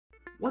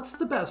What's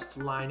the best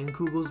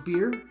Leinenkugel's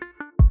beer?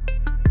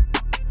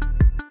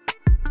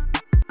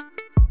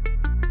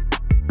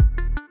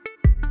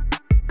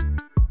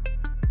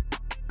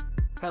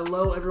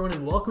 Hello everyone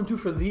and welcome to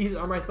For These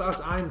Are My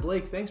Thoughts. I'm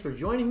Blake. Thanks for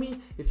joining me.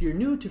 If you're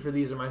new to For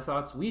These Are My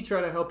Thoughts, we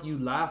try to help you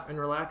laugh and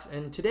relax,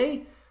 and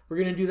today we're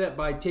going to do that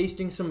by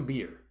tasting some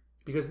beer.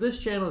 Because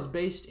this channel is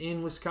based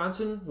in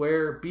Wisconsin,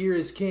 where beer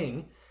is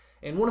king,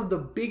 and one of the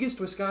biggest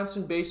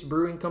Wisconsin-based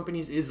brewing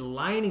companies is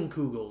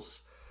Leinenkugels,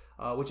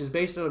 which is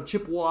based out of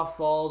Chippewa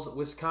Falls,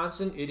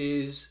 Wisconsin. It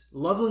is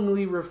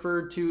lovingly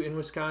referred to in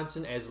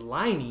Wisconsin as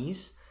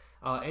Leine's,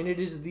 and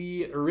it is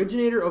the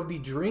originator of the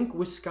Drink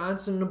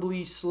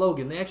Wisconsinably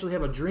slogan. They actually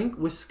have a Drink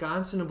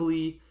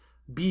Wisconsinably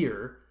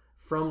beer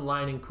from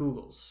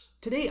Leinenkugels.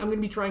 Today I'm going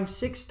to be trying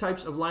 6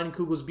 types of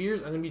Leinenkugels beers.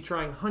 I'm going to be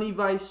trying Honey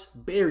Weiss,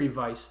 Berry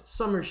Weiss,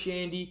 Summer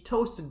Shandy,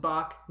 Toasted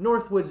Bock,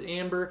 Northwood's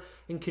Amber,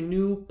 and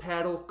Canoe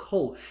Paddle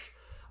Kolsch.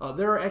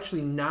 There are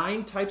actually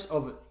 9 types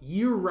of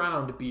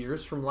year-round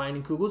beers from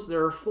Leinenkugels.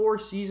 There are 4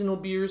 seasonal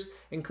beers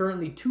and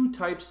currently 2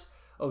 types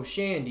of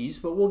shandies,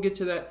 but we'll get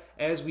to that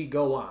as we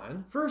go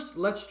on. First,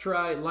 let's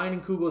try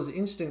Leinenkugels'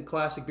 instant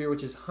classic beer,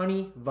 which is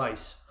Honey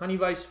Weiss. Honey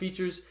Weiss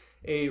features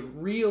a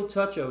real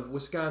touch of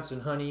Wisconsin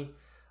honey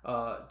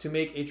to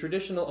make a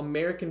traditional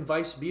American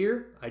Weiss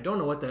beer. I don't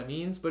know what that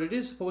means, but it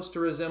is supposed to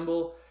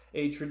resemble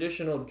a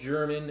traditional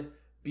German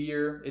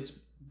beer. It's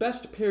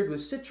best paired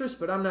with citrus,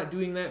 but I'm not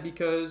doing that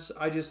because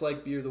I just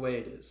like beer the way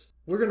it is.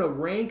 We're going to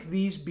rank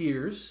these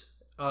beers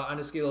on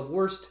a scale of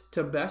worst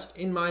to best.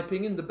 In my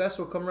opinion, the best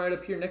will come right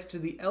up here next to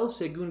the El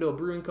Segundo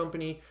Brewing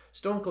Company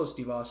Stone Cold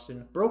Steve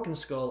Austin Broken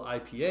Skull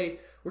IPA.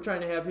 We're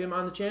trying to have him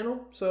on the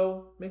channel,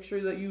 so make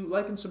sure that you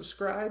like and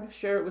subscribe,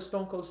 share it with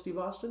Stone Cold Steve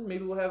Austin.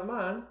 Maybe we'll have him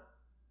on.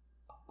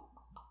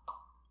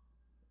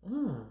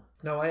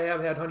 Now, I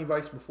have had Honey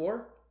Weiss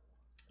before.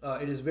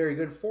 It is very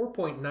good,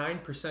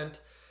 4.9%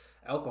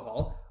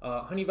 alcohol.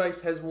 Honey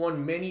Weiss has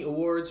won many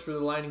awards for the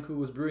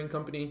Leinenkugels Brewing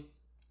Company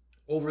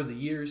over the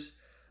years.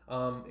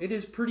 It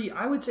is pretty,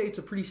 I would say it's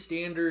a pretty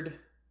standard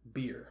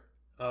beer.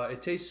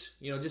 It tastes,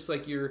 just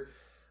like your,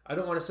 I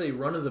don't want to say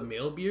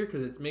run-of-the-mill beer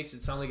because it makes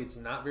it sound like it's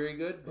not very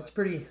good. It's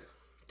pretty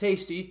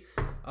tasty.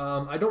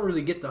 I don't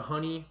really get the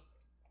honey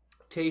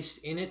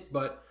taste in it,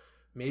 but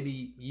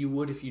maybe you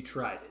would if you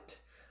tried it.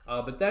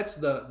 But that's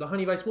the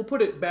Honey Weiss. We'll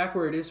put it back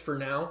where it is for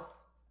now.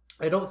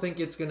 I don't think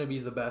it's going to be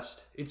the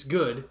best. It's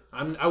good.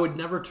 I would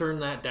never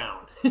turn that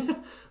down.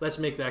 Let's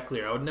make that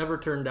clear. I would never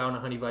turn down a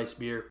Honey Weiss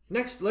beer.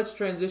 Next, let's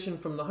transition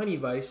from the Honey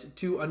Weiss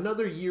to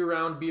another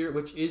year-round beer,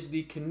 which is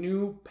the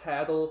Canoe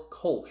Paddle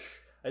Kolsch.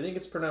 I think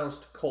it's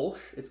pronounced Kolsch.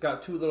 It's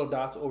got 2 little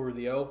dots over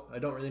the O. I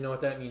don't really know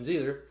what that means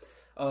either.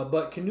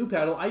 But Canoe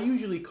Paddle, I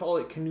usually call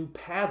it Canoe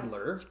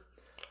Paddler,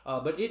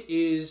 but it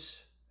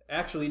is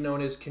actually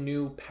known as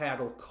Canoe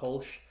Paddle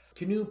Kolsch.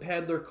 Canoe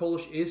Paddler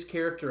Kolsch is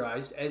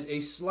characterized as a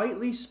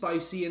slightly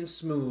spicy and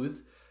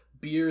smooth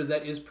beer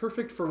that is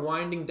perfect for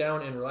winding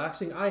down and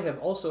relaxing. I have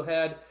also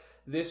had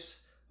this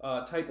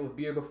type of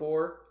beer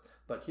before,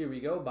 but here we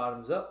go,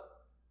 bottoms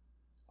up.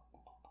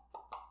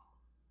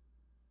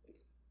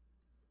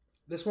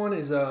 This one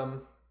is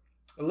a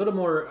little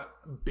more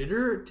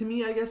bitter to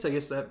me, I guess. I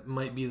guess that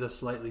might be the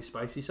slightly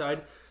spicy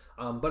side,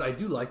 but I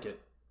do like it.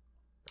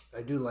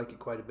 I do like it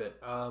quite a bit.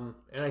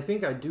 And I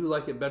think I do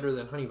like it better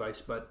than Honey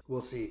Weiss, but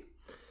we'll see.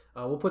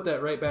 We'll put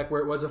that right back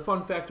where it was. A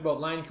fun fact about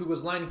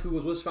Leinenkugels.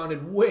 Leinenkugels was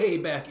founded way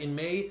back in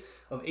May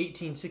of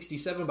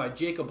 1867 by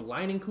Jacob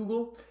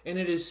Leinenkugel, and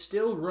it is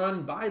still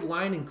run by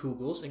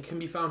Leinenkugels and can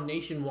be found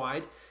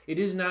nationwide. It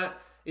is not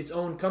its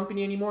own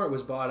company anymore. It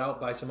was bought out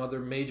by some other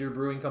major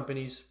brewing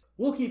companies.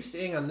 We'll keep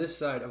staying on this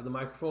side of the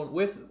microphone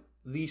with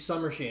the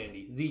Summer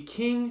Shandy, the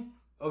king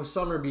of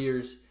summer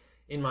beers,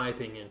 in my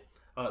opinion.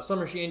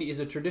 Summer Shandy is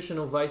a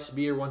traditional Weiss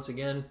beer once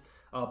again,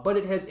 but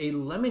it has a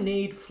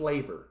lemonade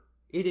flavor.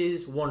 It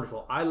is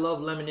wonderful. I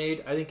love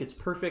lemonade. I think it's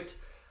perfect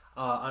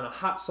on a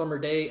hot summer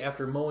day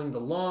after mowing the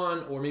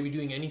lawn or maybe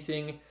doing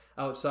anything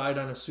outside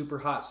on a super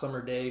hot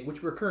summer day,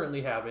 which we're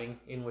currently having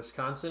in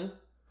Wisconsin.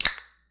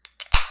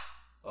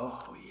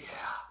 Oh,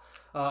 yeah.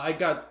 I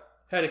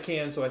had a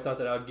can, so I thought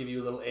that I would give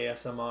you a little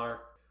ASMR.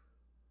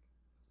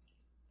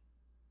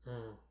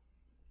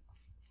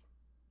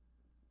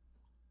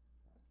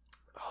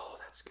 Oh,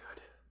 that's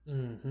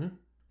good.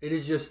 It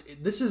is just,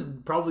 this is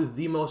probably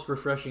the most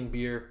refreshing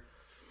beer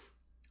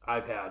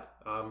I've had.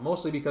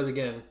 Mostly because,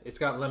 again, it's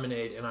got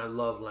lemonade, and I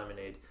love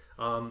lemonade.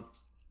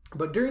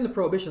 But during the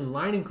Prohibition,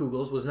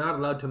 Leinenkugels was not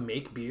allowed to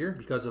make beer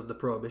because of the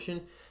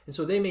Prohibition, and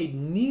so they made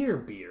near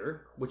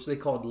beer, which they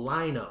called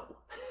Lino,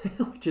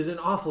 which is an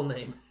awful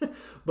name,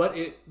 but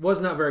it was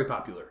not very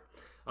popular.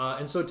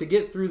 And so to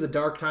get through the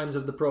dark times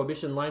of the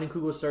Prohibition,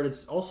 Leinenkugels started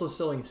also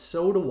selling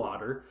soda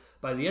water.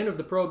 By the end of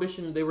the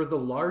Prohibition, they were the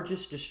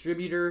largest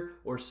distributor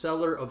or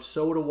seller of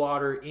soda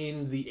water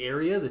in the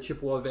area, the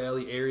Chippewa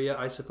Valley area,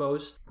 I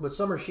suppose. But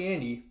Summer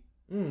Shandy,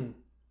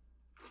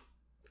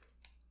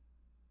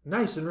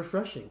 nice and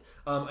refreshing.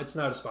 It's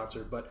not a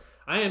sponsor, but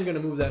I am going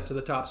to move that to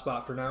the top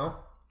spot for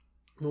now.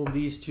 Move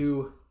these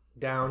 2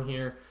 down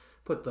here.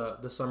 Put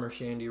the Summer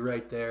Shandy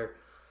right there.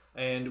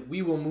 and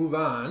we will move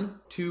on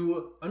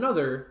to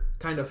another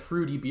kind of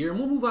fruity beer, and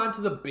we'll move on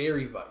to the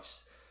Berry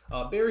Weiss.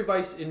 Berry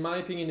Weiss, in my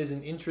opinion, is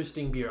an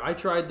interesting beer. I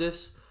tried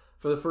this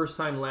for the first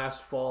time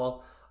last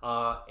fall,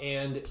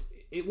 and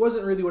it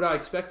wasn't really what I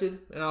expected,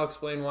 and I'll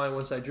explain why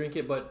once I drink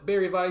it. But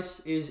Berry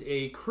Weiss is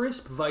a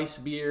crisp Weiss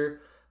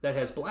beer that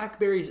has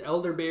blackberries,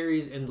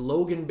 elderberries, and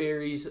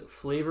loganberries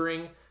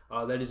flavoring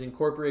that is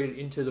incorporated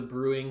into the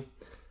brewing.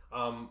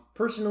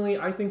 Personally,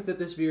 I think that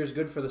this beer is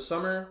good for the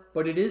summer,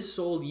 but it is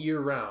sold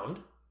year-round.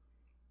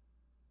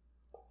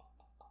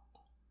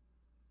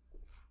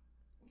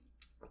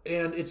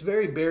 And it's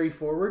very berry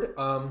forward.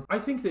 I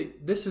think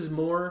that this is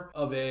more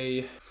of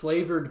a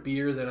flavored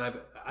beer than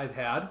I've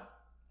had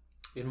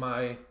in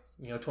my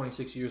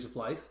 26 years of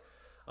life.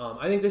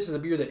 I think this is a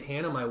beer that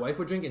Hannah, my wife,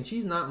 would drink, and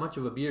she's not much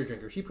of a beer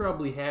drinker. She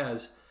probably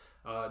has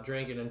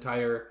drank an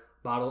entire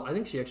bottle. I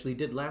think she actually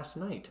did last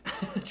night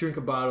drink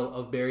a bottle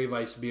of Berry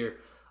Weiss beer.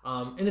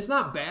 And it's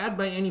not bad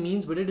by any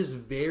means, but it is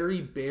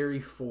very berry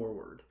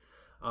forward.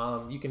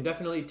 You can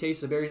definitely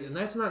taste the berries, and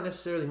that's not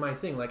necessarily my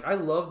thing. Like, I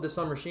love the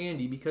Summer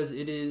Shandy because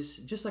it is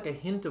just like a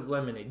hint of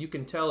lemonade. You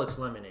can tell it's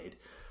lemonade.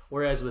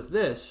 Whereas with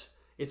this,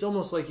 it's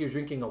almost like you're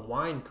drinking a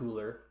wine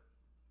cooler.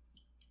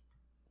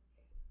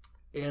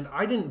 And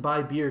I didn't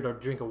buy beer to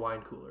drink a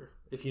wine cooler,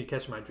 if you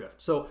catch my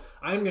drift. So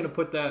I'm going to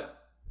put that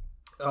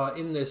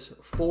in this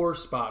 4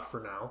 spot for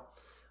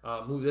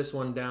now. Move this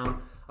one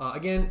down.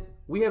 Again,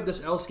 we have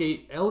this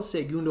El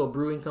Segundo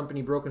Brewing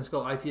Company Broken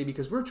Skull IPA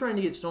because we're trying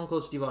to get Stone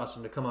Cold Steve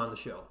Austin to come on the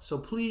show. So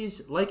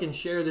please like and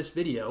share this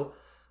video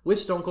with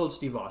Stone Cold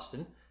Steve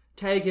Austin.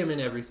 Tag him in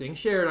everything.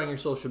 Share it on your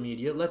social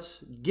media.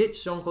 Let's get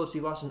Stone Cold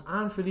Steve Austin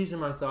on for These Are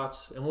My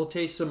Thoughts, and we'll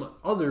taste some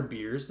other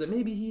beers that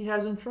maybe he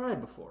hasn't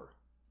tried before.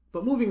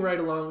 But moving right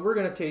along, we're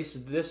going to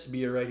taste this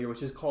beer right here,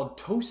 which is called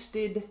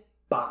Toasted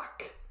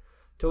Bock.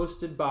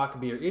 Toasted Bock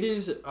beer. It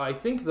is, I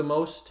think, the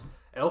most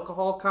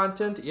alcohol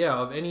content,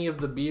 of any of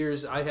the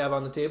beers I have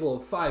on the table,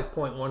 of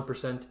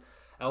 5.1%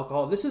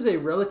 alcohol. This is a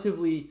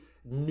relatively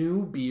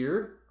new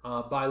beer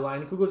by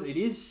Leinenkugel. It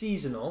is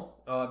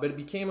seasonal, but it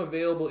became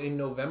available in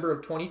November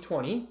of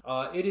 2020.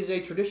 It is a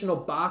traditional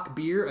Bock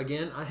beer.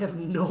 Again, I have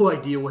no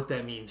idea what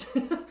that means.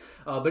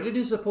 But it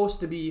is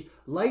supposed to be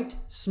light,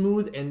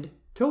 smooth, and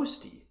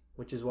toasty,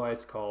 which is why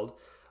it's called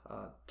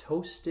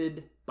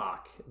Toasted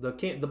Bock.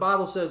 The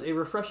bottle says, a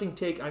refreshing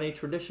take on a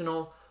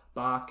traditional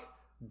Bock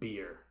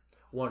beer.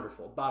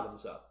 Wonderful.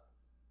 Bottoms up.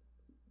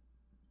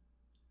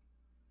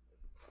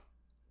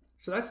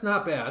 So that's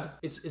not bad.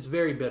 It's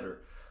very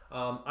bitter.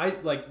 I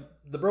like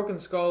the Broken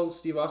Skull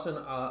Steve Austin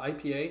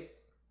IPA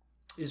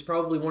is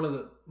probably one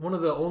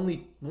of the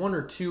only 1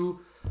 or 2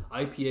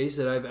 IPAs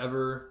that I've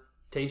ever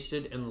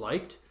tasted and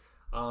liked.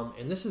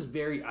 And this is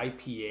very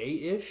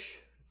IPA-ish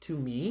to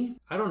me.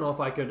 I don't know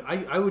if I could.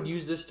 I would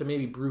use this to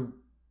maybe brew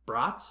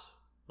brats,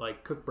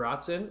 like cook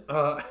brats in.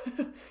 I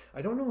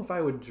don't know if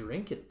I would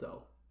drink it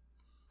though.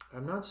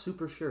 I'm not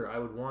super sure I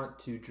would want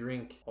to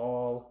drink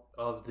all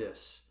of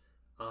this,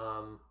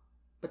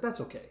 but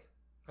that's okay.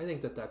 I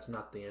think that that's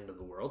not the end of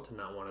the world to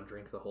not want to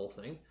drink the whole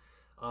thing.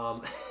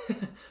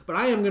 But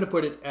I am going to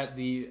put it at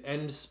the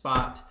end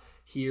spot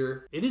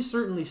here. It is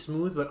certainly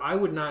smooth, but I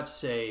would not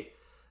say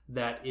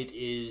that it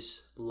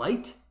is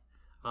light.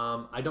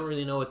 I don't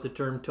really know what the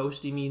term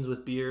toasty means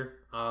with beer,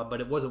 but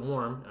it wasn't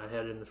warm. I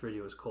had it in the fridge.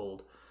 It was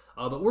cold.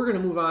 But we're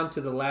going to move on to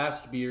the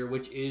last beer,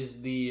 which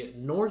is the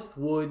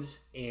Northwood's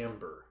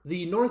Amber.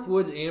 The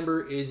Northwood's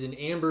Amber is an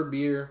amber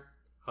beer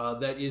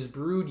that is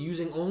brewed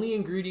using only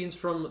ingredients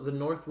from the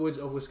Northwoods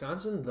of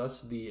Wisconsin,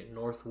 thus the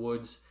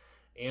Northwood's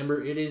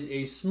Amber. It is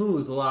a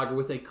smooth lager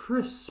with a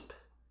crisp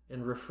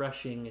and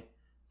refreshing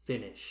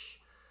finish.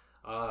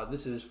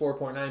 This is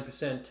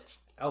 4.9%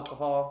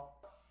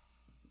 alcohol.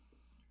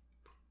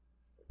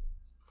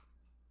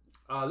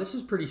 This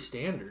is pretty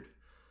standard.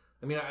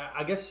 I mean,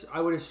 I guess I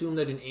would assume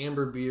that an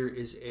amber beer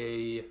is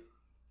a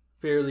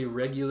fairly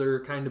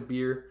regular kind of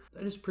beer.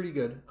 That is pretty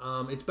good.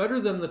 It's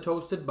better than the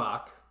Toasted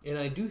Bock, and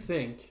I do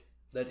think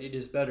that it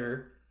is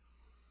better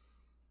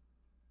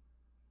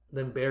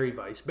than Berry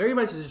Weiss. Berry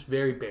Weiss is just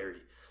very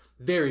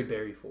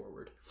berry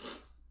forward.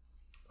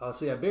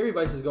 So yeah, Berry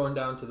Weiss is going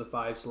down to the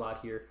 5 slot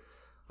here.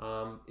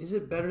 Is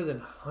it better than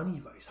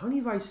Honey Weiss?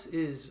 Honey Weiss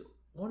is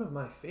one of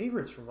my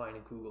favorites from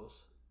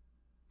Leinenkugels.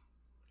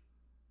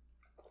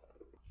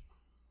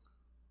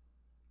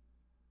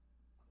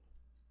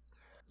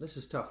 This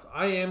is tough.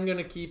 I am going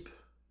to keep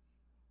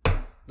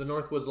the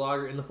Northwoods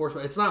Lager in the 4th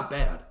spot. It's not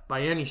bad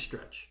by any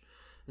stretch.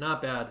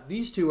 Not bad.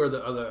 These two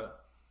are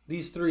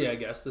these 3, I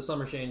guess, the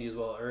Summer Shandy as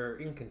well, are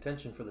in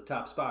contention for the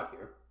top spot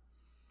here.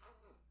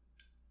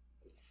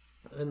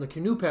 And the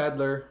Canoe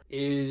Paddler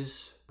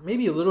is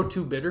maybe a little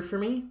too bitter for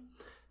me.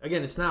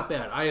 Again, it's not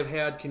bad. I have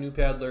had Canoe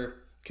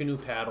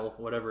Paddle,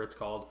 whatever it's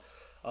called,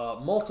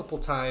 multiple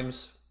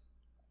times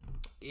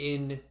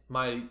in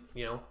my,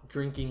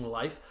 drinking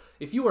life.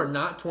 If you are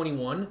not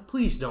 21,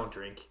 please don't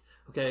drink,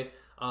 okay?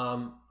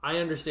 I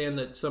understand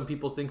that some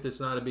people think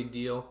that's not a big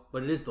deal,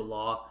 but it is the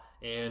law.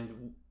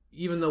 And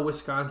even though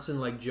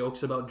Wisconsin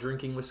jokes about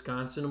drinking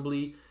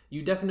Wisconsinably,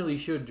 you definitely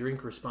should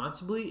drink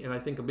responsibly, and I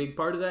think a big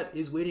part of that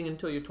is waiting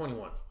until you're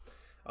 21.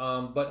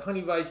 But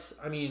Honey Weiss,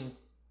 I mean,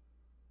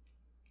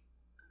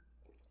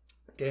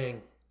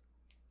 dang,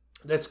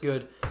 that's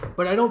good.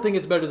 But I don't think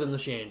it's better than the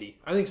Shandy.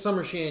 I think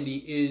Summer Shandy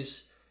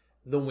is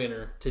the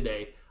winner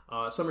today.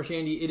 Summer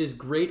Shandy, it is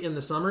great in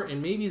the summer,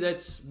 and maybe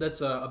that's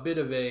a bit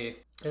of a,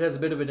 it has a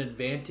bit of an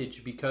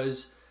advantage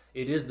because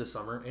it is the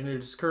summer, and it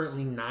is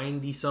currently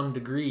 90-some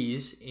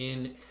degrees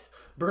in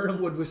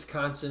Burnhamwood,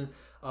 Wisconsin.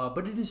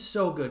 But it is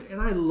so good,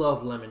 and I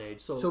love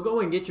lemonade. So go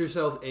and get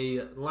yourself a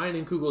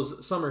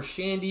Leinenkugel Summer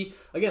Shandy.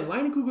 Again,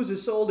 Leinenkugels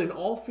is sold in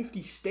all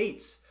 50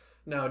 states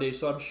nowadays,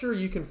 so I'm sure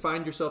you can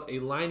find yourself a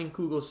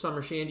Leinenkugel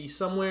Summer Shandy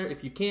somewhere.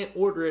 If you can't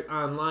order it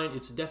online,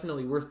 it's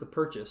definitely worth the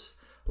purchase.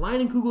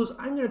 Leinenkugels,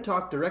 I'm going to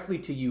talk directly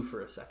to you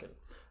for a second.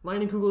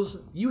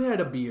 Leinenkugels, you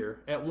had a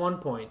beer at one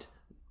point,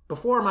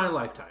 before my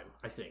lifetime,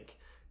 I think,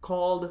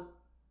 called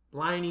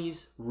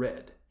Leine's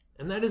Red.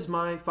 And that is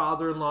my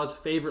father-in-law's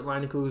favorite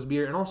Leinenkugels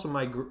beer, and also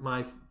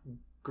my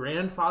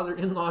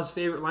grandfather-in-law's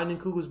favorite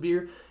Leinenkugels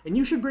beer. And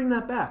you should bring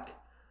that back.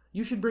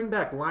 You should bring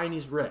back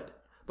Leine's Red.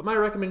 But my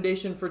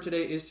recommendation for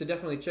today is to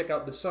definitely check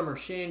out the Summer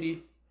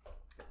Shandy.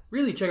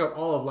 Really check out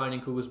all of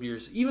Leinenkugel's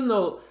beers. Even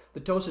though the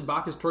Toasted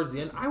Bock is towards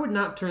the end, I would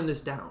not turn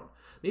this down.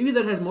 Maybe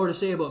that has more to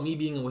say about me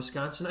being a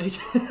Wisconsinite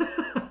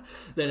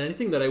than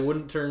anything, that I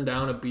wouldn't turn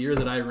down a beer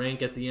that I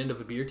rank at the end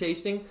of a beer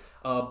tasting.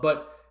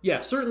 But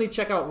yeah, certainly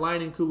check out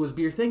Leinenkugel's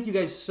beer. Thank you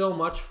guys so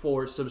much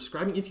for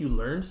subscribing. If you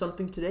learned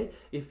something today,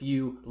 if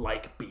you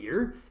like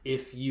beer,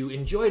 if you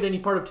enjoyed any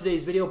part of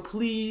today's video,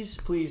 please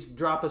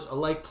drop us a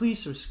like.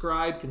 Please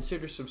subscribe.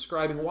 Consider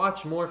subscribing.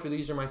 Watch more for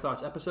These Are My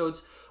Thoughts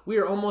episodes. We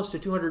are almost to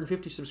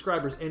 250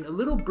 subscribers, and a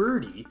little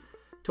birdie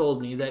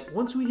told me that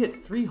once we hit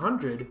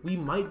 300, we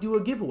might do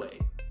a giveaway.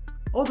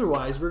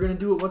 Otherwise, we're going to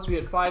do it once we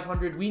hit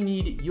 500. We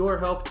need your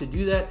help to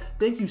do that.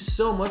 Thank you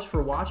so much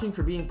for watching,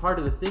 for being part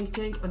of the think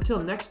tank. Until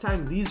next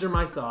time, these are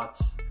my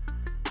thoughts,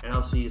 and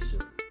I'll see you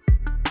soon.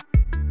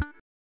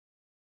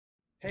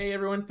 Hey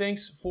everyone,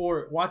 thanks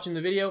for watching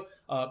the video.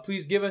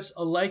 Please give us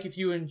a like if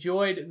you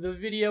enjoyed the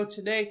video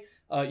today.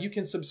 You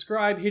can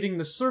subscribe hitting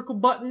the circle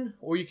button,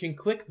 or you can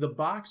click the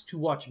box to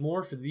watch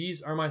more for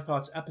These Are My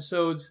Thoughts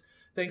episodes.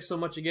 Thanks so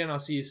much again. I'll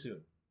see you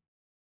soon.